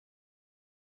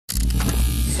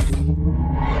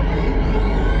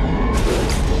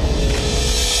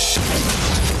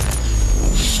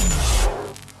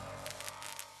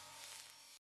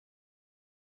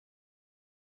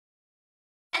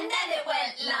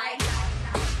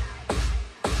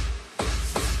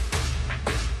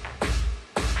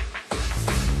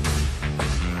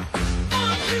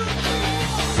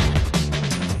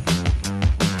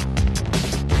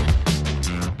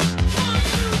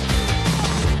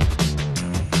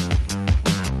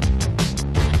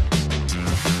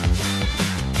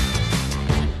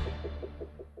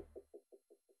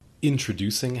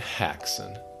Introducing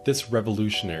Haxon. This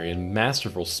revolutionary and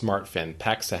masterful smart fan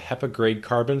packs a HEPA-grade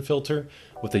carbon filter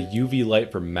with a UV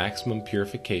light for maximum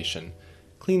purification.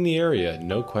 Clean the area,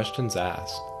 no questions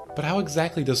asked. But how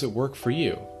exactly does it work for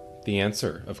you? The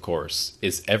answer, of course,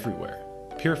 is everywhere.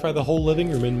 Purify the whole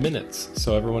living room in minutes,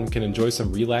 so everyone can enjoy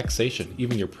some relaxation,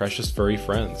 even your precious furry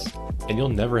friends. And you'll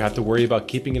never have to worry about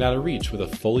keeping it out of reach with a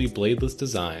fully bladeless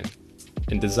design.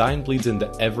 And design bleeds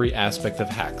into every aspect of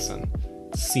Haxon.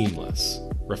 Seamless,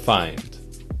 refined,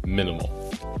 minimal.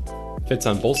 Fits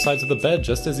on both sides of the bed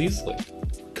just as easily.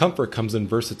 Comfort comes in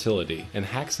versatility, and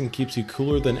Haxon keeps you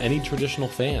cooler than any traditional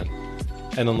fan.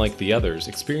 And unlike the others,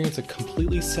 experience a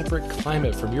completely separate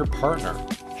climate from your partner.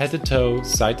 Head to toe,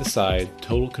 side to side,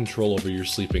 total control over your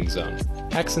sleeping zone.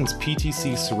 Haxon's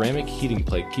PTC ceramic heating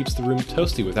plate keeps the room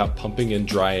toasty without pumping in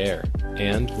dry air.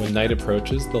 And when night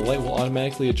approaches, the light will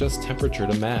automatically adjust temperature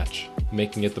to match,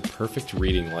 making it the perfect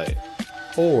reading light.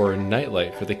 Or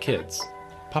nightlight for the kids.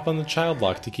 Pop on the child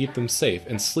lock to keep them safe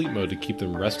and sleep mode to keep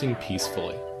them resting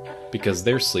peacefully. Because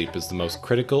their sleep is the most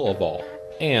critical of all.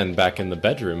 And back in the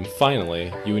bedroom,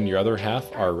 finally, you and your other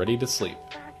half are ready to sleep.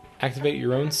 Activate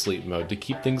your own sleep mode to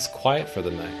keep things quiet for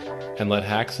the night, and let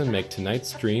Haxon make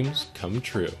tonight's dreams come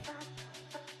true.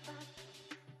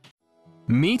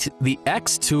 Meet the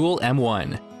X-Tool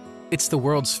M1. It's the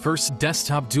world's first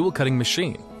desktop dual cutting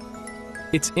machine.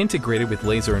 It's integrated with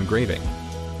laser engraving,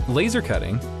 laser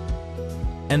cutting,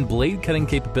 and blade cutting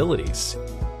capabilities,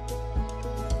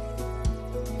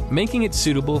 making it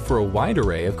suitable for a wide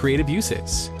array of creative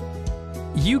uses.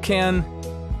 You can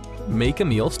make a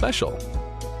meal special,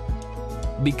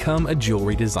 become a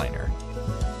jewelry designer,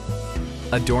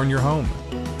 adorn your home,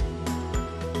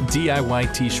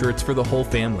 DIY t-shirts for the whole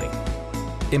family,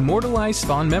 immortalize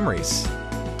fond memories.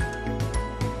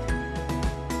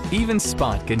 Even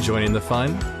Spot can join in the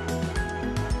fun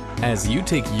as you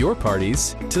take your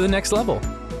parties to the next level.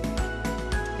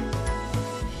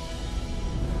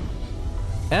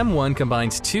 M1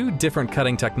 combines two different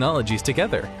cutting technologies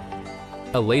together,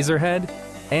 a laser head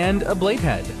and a blade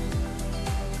head.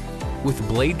 With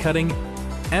blade cutting,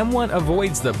 M1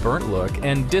 avoids the burnt look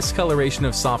and discoloration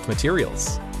of soft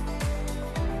materials.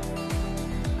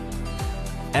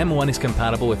 M1 is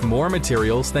compatible with more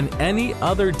materials than any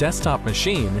other desktop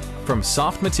machine, from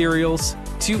soft materials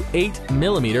to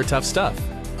 8mm tough stuff.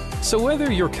 So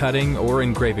whether you're cutting or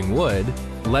engraving wood,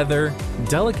 leather,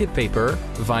 delicate paper,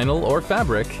 vinyl, or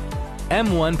fabric,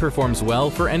 M1 performs well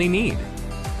for any need.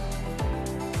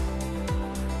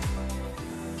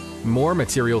 More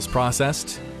materials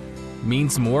processed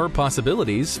means more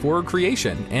possibilities for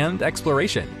creation and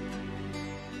exploration.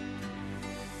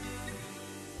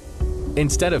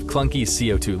 Instead of clunky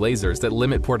CO2 lasers that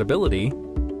limit portability,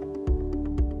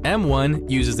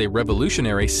 M1 uses a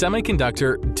revolutionary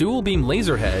semiconductor dual beam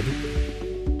laser head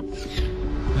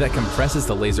that compresses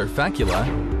the laser facula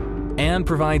and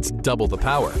provides double the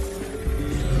power.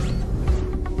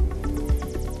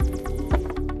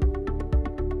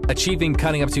 Achieving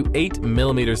cutting up to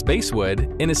 8mm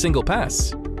basewood in a single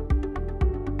pass.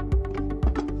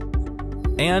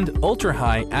 And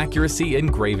ultra-high accuracy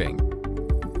engraving.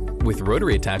 With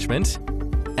rotary attachment,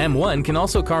 M1 can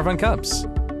also carve on cups.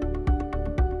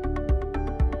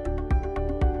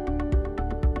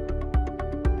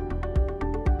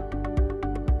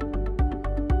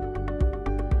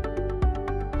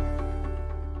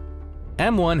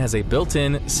 M1 has a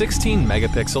built-in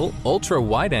 16-megapixel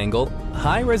ultra-wide-angle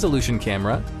high-resolution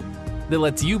camera that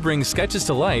lets you bring sketches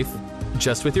to life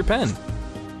just with your pen.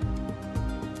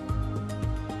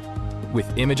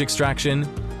 With image extraction,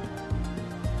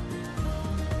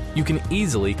 you can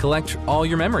easily collect all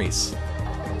your memories.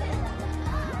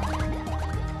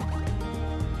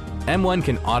 M1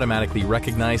 can automatically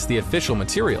recognize the official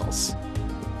materials,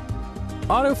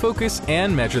 autofocus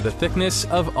and measure the thickness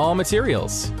of all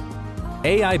materials.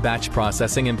 AI batch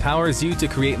processing empowers you to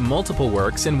create multiple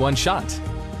works in one shot.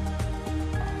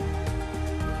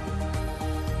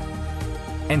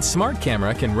 And Smart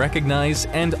Camera can recognize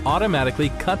and automatically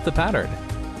cut the pattern.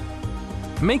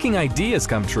 Making ideas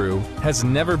come true has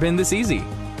never been this easy.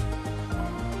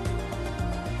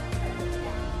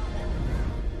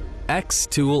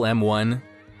 X-Tool M1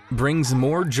 brings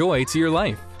more joy to your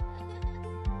life.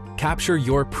 Capture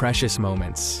your precious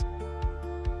moments.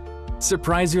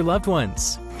 Surprise your loved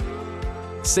ones.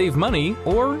 Save money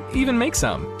or even make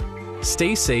some.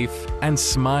 Stay safe and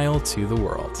smile to the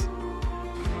world.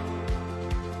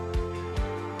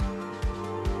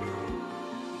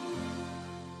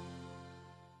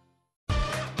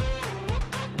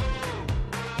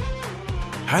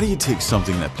 How do you take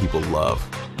something that people love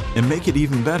and make it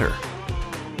even better?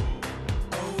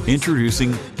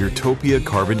 Introducing Utopia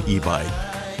Carbon e-bike,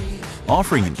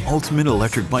 offering an ultimate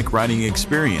electric bike riding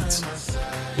experience.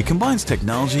 It combines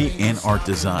technology and art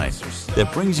design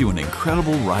that brings you an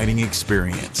incredible riding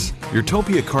experience.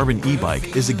 Utopia Carbon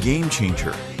e-bike is a game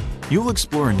changer. You'll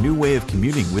explore a new way of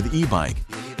commuting with e-bike.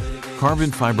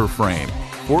 Carbon fiber frame,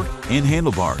 fork and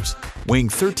handlebars, weighing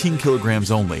 13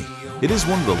 kilograms only. It is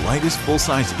one of the lightest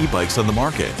full-size e-bikes on the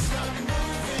market.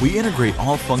 We integrate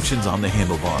all functions on the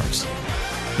handlebars.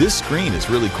 This screen is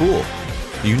really cool.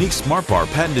 The unique SmartBar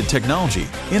patented technology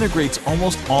integrates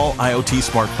almost all IoT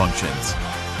smart functions.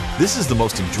 This is the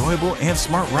most enjoyable and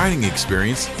smart riding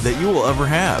experience that you will ever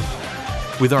have.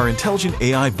 With our intelligent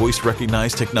AI voice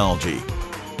recognized technology,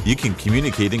 you can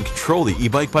communicate and control the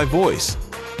e-bike by voice.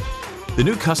 The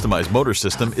new customized motor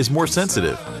system is more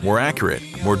sensitive, more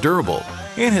accurate, more durable,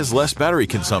 and has less battery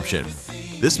consumption.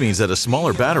 This means that a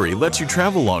smaller battery lets you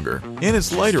travel longer, and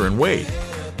it's lighter in weight.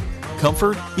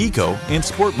 Comfort, eco, and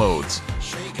sport modes.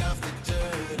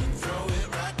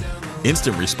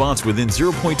 Instant response within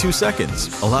 0.2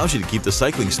 seconds allows you to keep the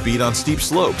cycling speed on steep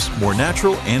slopes more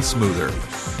natural and smoother.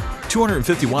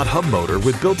 250-watt hub motor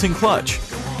with built-in clutch.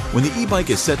 When the e-bike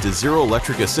is set to zero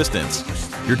electric assistance,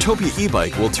 Utopia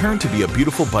e-bike will turn to be a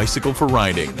beautiful bicycle for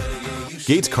riding.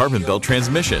 Gates carbon belt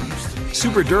transmission.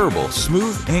 Super durable,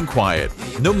 smooth, and quiet.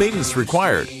 No maintenance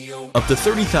required. Up to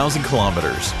 30,000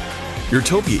 kilometers.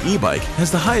 Utopia e-bike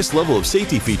has the highest level of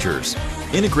safety features.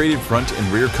 Integrated front and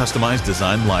rear customized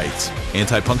design lights.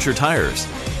 Anti-puncture tires.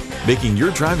 Making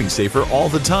your driving safer all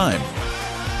the time.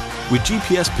 With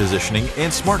GPS positioning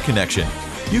and smart connection,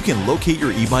 you can locate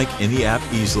your e-bike in the app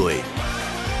easily.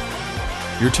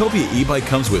 Utopia e-bike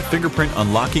comes with fingerprint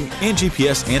unlocking and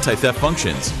GPS anti-theft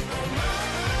functions.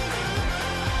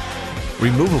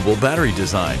 Removable battery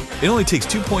design. It only takes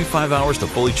 2.5 hours to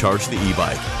fully charge the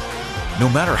e-bike. No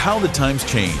matter how the times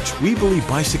change, we believe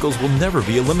bicycles will never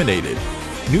be eliminated.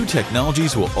 New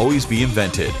technologies will always be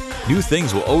invented. New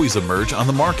things will always emerge on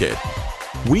the market.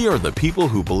 We are the people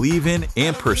who believe in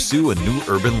and pursue a new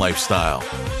urban lifestyle.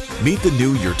 Meet the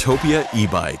new Utopia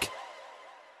e-bike.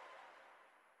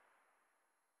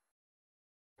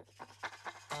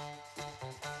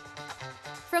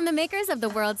 From the makers of the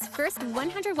world's first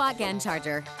 100-watt GAN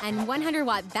charger and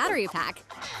 100-watt battery pack,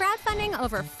 crowdfunding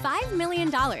over $5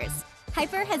 million,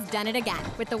 Hyper has done it again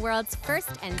with the world's first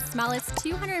and smallest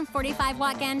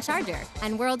 245-watt GAN charger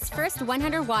and world's first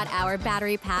 100-watt-hour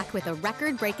battery pack with a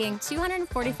record-breaking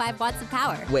 245 watts of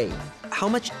power. Wait, how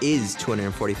much is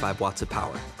 245 watts of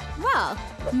power? Well,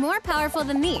 more powerful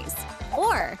than these,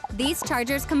 or these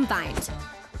chargers combined.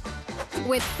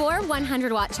 With 4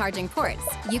 100-watt charging ports,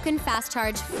 you can fast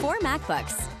charge 4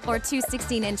 MacBooks, or 2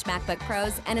 16-inch MacBook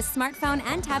Pros, and a smartphone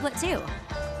and tablet too.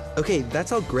 Okay,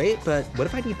 that's all great, but what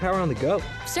if I need power on the go?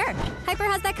 Sure, Hyper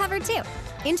has that covered too.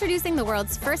 Introducing the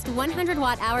world's first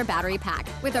 100-watt-hour battery pack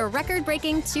with a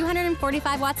record-breaking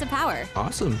 245 watts of power.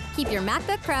 Awesome. Keep your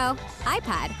MacBook Pro,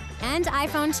 iPad, and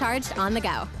iPhone charged on the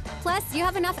go. Plus, you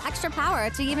have enough extra power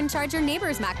to even charge your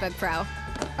neighbor's MacBook Pro.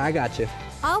 I got you.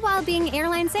 All while being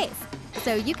airline safe,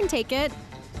 so you can take it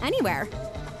anywhere.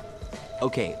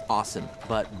 Okay, awesome.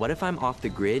 But what if I'm off the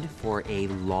grid for a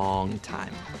long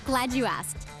time? Glad you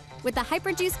asked. With the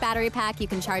HyperJuice battery pack, you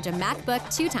can charge a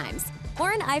MacBook 2 times,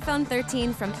 or an iPhone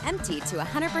 13 from empty to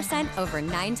 100% over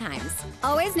 9 times.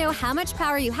 Always know how much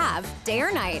power you have, day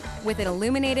or night, with an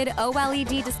illuminated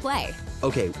OLED display.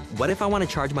 Okay, what if I want to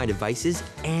charge my devices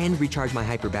and recharge my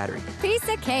Hyper battery? Piece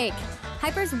of cake!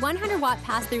 Hyper's 100-watt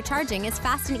pass-through charging is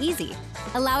fast and easy,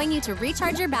 allowing you to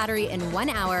recharge your battery in 1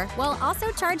 hour while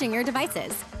also charging your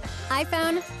devices.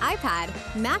 iPhone, iPad,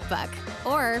 MacBook,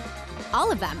 or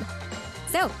all of them.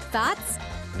 So, thoughts?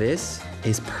 This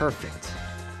is perfect.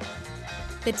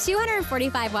 The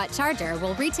 245-watt charger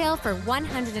will retail for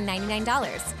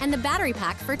 $199 and the battery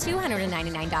pack for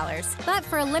 $299. But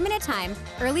for a limited time,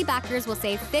 early backers will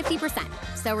save 50%,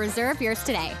 so reserve yours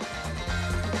today.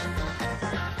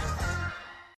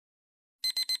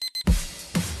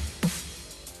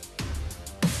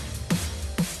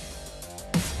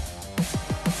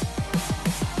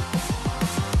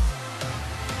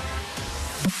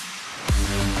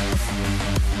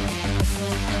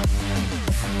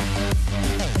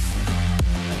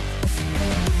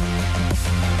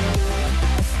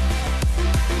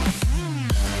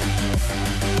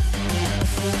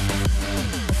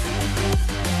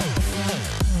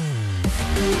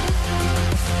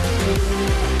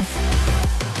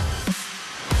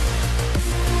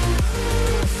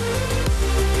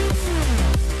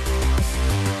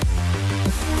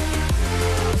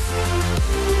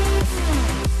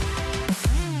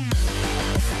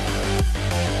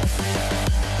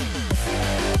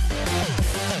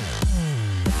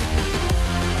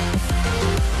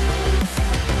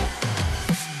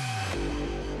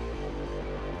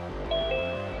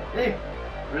 Hey,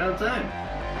 we're out of time.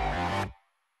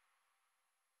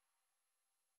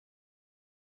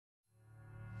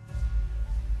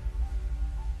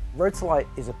 Rotolite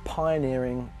is a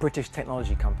pioneering British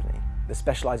technology company that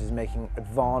specialises in making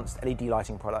advanced LED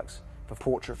lighting products for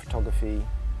portrait photography,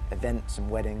 events and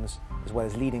weddings, as well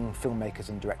as leading filmmakers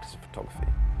and directors of photography.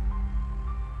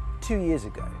 2 years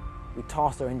ago, we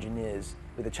tasked our engineers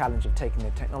with the challenge of taking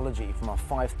the technology from our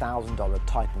 $5,000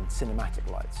 Titan cinematic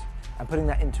lights and putting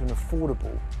that into an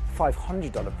affordable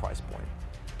 $500 price point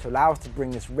to allow us to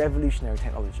bring this revolutionary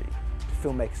technology to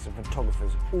filmmakers and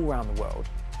photographers all around the world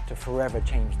to forever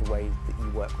change the way that you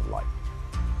work with light.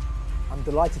 I'm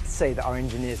delighted to say that our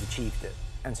engineers achieved it,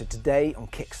 and so today on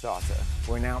Kickstarter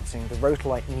we're announcing the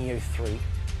Rotolite Neo 3,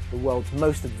 the world's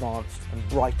most advanced and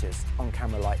brightest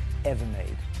on-camera light ever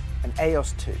made, and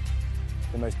EOS 2,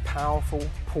 the most powerful,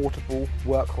 portable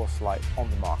workhorse light on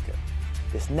the market.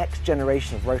 This next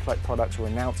generation of Rotolite products we're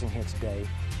announcing here today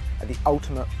are the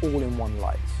ultimate all-in-one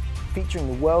lights, featuring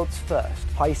the world's first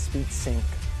high-speed sync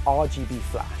RGB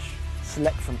flash,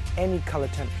 select from any color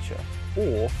temperature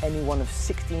or any one of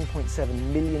 16.7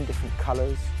 million different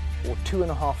colors or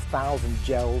 2,500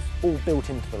 gels all built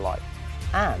into the light,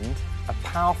 and a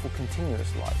powerful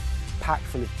continuous light packed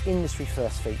full of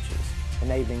industry-first features,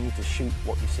 enabling you to shoot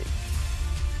what you see.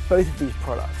 Both of these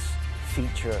products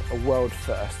feature a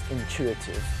world-first,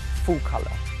 intuitive,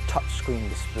 full-color, touchscreen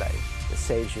display that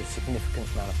saves you a significant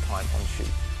amount of time on shoot,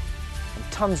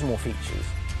 and tons more features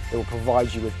that will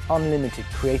provide you with unlimited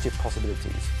creative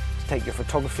possibilities to take your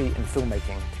photography and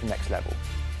filmmaking to the next level.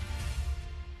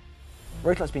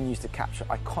 Rotolite's been used to capture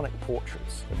iconic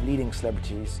portraits of leading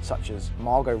celebrities such as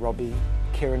Margot Robbie,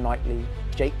 Keira Knightley,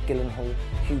 Jake Gyllenhaal,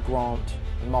 Hugh Grant,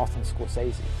 and Martin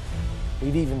Scorsese.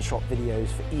 We've even shot videos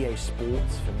for EA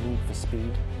Sports, for Need for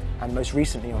Speed, and most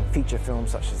recently on feature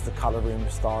films such as The Colour Room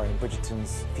starring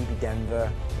Bridgerton's Phoebe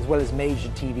Denver, as well as major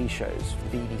TV shows for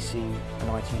the BBC and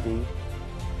ITV.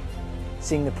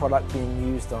 Seeing the product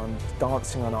being used on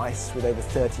Dancing on Ice with over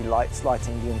 30 lights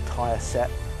lighting the entire set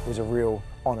was a real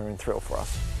honour and thrill for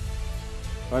us.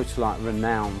 Rotolite are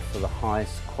renowned for the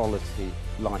highest quality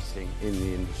lighting in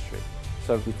the industry.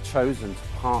 So we've chosen to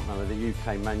partner with a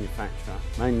UK manufacturer,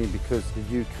 mainly because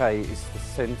the UK is the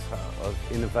centre of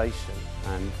innovation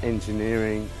and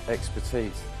engineering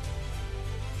expertise.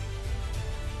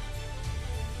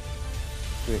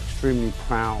 We're extremely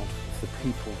proud of the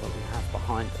people that we have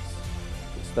behind us.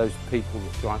 It's those people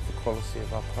that drive the quality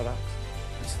of our products.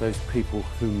 It's those people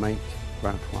who make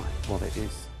Rotolite what it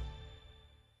is.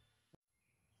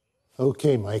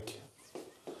 Okay, Mike,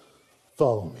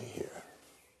 follow me here.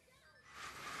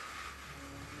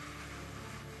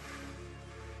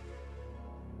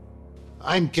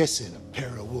 I'm guessing a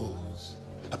pair of wolves,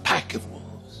 a pack of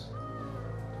wolves,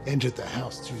 entered the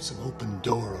house through some open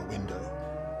door or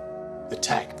window,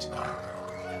 attacked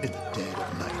in the dead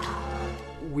of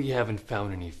night. We haven't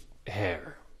found any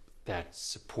hair that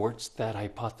supports that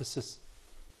hypothesis.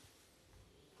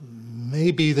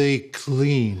 Maybe they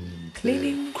cleaned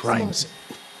the crime scene.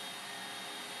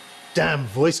 Damn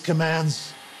voice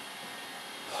commands.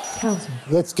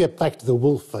 Let's get back to the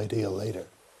wolf idea later.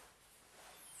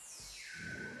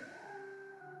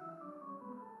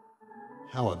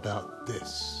 How about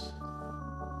this?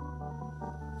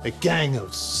 A gang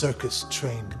of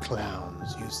circus-trained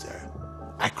clowns use their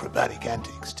acrobatic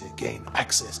antics to gain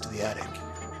access to the attic.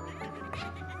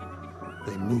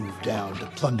 They moved down to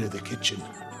plunder the kitchen.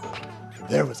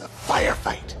 There was a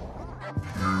firefight.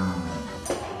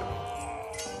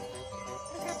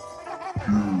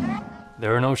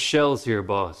 There are no shells here,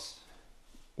 boss.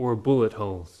 Or bullet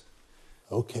holes.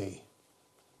 Okay,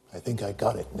 I think I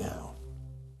got it now.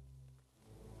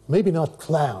 Maybe not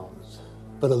clowns,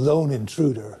 but a lone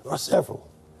intruder, or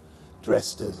several,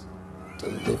 dressed as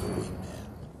delivery men.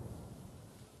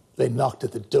 They knocked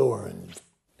at the door and...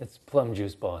 It's plum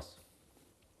juice, boss.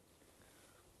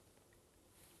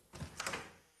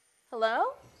 Hello?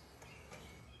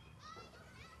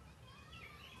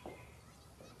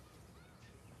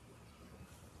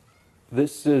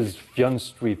 This is Young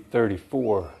Street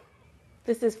 34.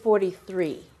 This is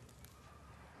 43.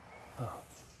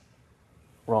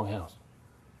 Wrong house.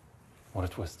 What a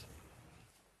twist.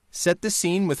 Set the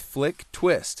scene with Flick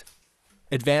Twist.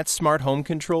 Advanced smart home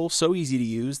control so easy to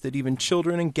use that even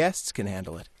children and guests can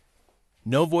handle it.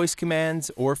 No voice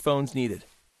commands or phones needed.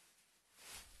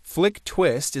 Flick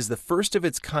Twist is the first of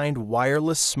its kind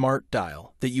wireless smart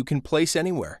dial that you can place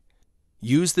anywhere.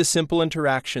 Use the simple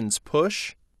interactions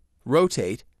push,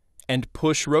 rotate, and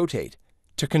push-rotate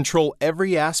to control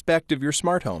every aspect of your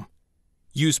smart home.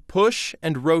 Use push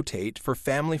and rotate for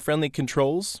family-friendly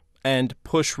controls and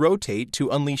push rotate to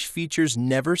unleash features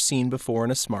never seen before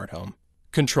in a smart home.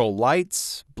 Control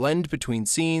lights, blend between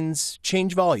scenes,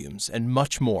 change volumes, and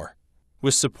much more.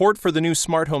 With support for the new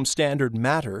smart home standard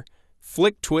Matter,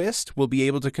 Flick Twist will be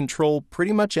able to control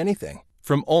pretty much anything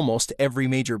from almost every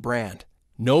major brand.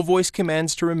 No voice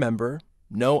commands to remember,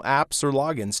 no apps or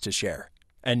logins to share,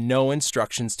 and no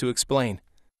instructions to explain.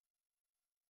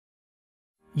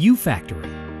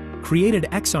 UFactory created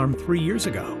X-Arm 3 years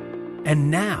ago, and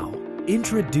now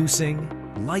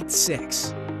introducing Light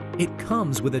 6. It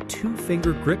comes with a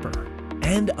 2-finger gripper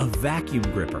and a vacuum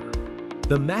gripper.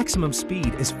 The maximum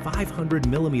speed is 500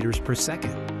 millimeters per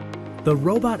second. The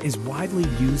robot is widely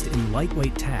used in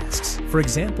lightweight tasks, for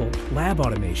example, lab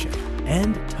automation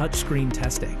and touchscreen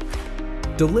testing.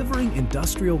 Delivering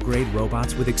industrial-grade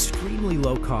robots with extremely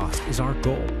low cost is our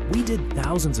goal. We did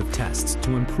thousands of tests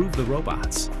to improve the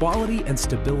robots. Quality and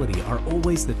stability are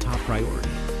always the top priority.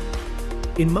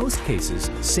 In most cases,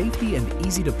 safety and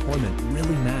easy deployment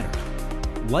really matter.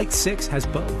 Light 6 has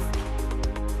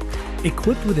both.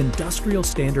 Equipped with industrial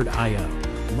standard I/O,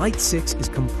 Light 6 is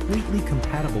completely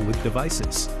compatible with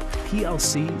devices,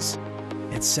 PLCs,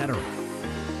 etc.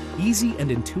 Easy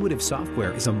and intuitive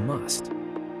software is a must.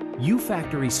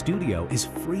 UFactory Studio is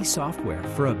free software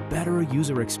for a better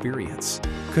user experience.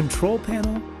 Control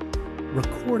panel,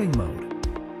 recording mode,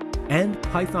 and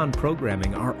Python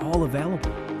programming are all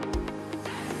available.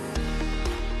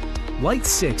 Light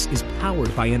 6 is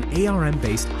powered by an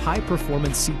ARM-based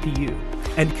high-performance CPU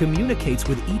and communicates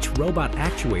with each robot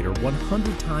actuator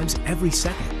 100 times every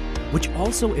second, which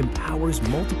also empowers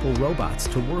multiple robots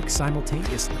to work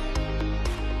simultaneously.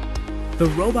 The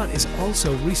robot is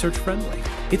also research-friendly.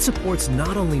 It supports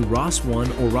not only ROS1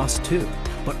 or ROS2,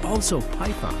 but also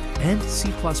Python and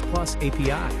C++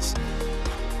 APIs.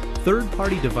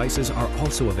 Third-party devices are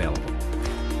also available.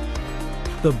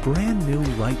 The brand new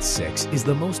Light 6 is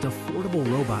the most affordable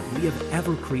robot we have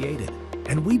ever created,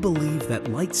 and we believe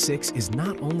that Light 6 is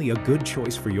not only a good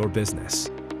choice for your business,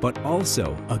 but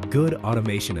also a good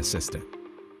automation assistant.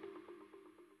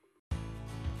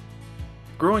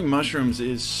 Growing mushrooms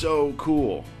is so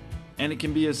cool, and it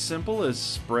can be as simple as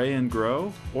spray and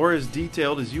grow, or as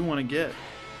detailed as you want to get.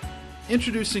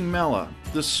 Introducing Mela,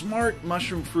 the smart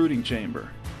mushroom fruiting chamber.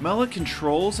 Mela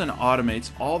controls and automates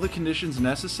all the conditions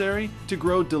necessary to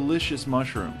grow delicious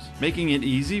mushrooms, making it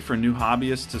easy for new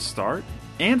hobbyists to start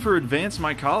and for advanced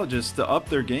mycologists to up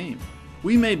their game.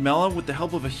 We made Mela with the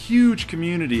help of a huge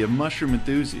community of mushroom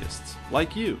enthusiasts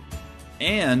like you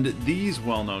and these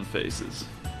well-known faces.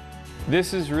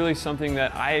 This is really something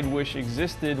that I had wished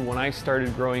existed when I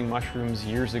started growing mushrooms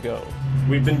years ago.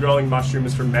 We've been growing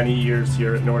mushrooms for many years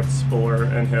here at North Spore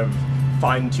and have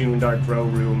fine-tuned our grow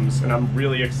rooms, and I'm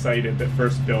really excited that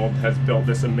First Build has built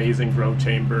this amazing grow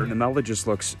chamber. The Mela just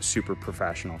looks super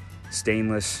professional.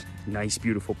 Stainless, nice,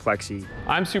 beautiful plexi.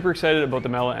 I'm super excited about the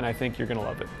Mela, and I think you're gonna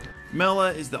love it.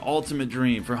 Mela is the ultimate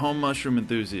dream for home mushroom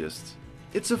enthusiasts.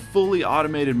 It's a fully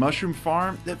automated mushroom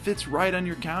farm that fits right on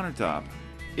your countertop.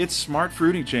 Its smart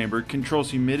fruiting chamber controls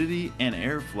humidity and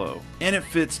airflow, and it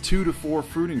fits 2 to 4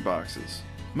 fruiting boxes.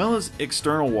 Mela's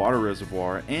external water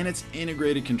reservoir and its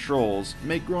integrated controls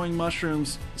make growing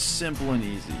mushrooms simple and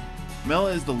easy.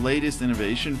 Mela is the latest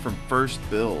innovation from First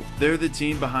Build. They're the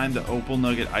team behind the Opal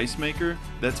Nugget ice maker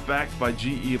that's backed by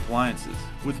GE Appliances.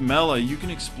 With Mela, you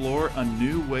can explore a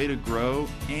new way to grow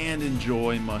and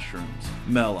enjoy mushrooms.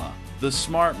 Mela, the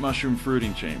smart mushroom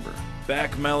fruiting chamber.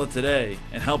 Back Mela today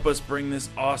and help us bring this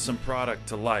awesome product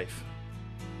to life.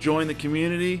 Join the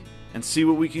community and see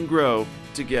what we can grow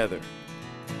together.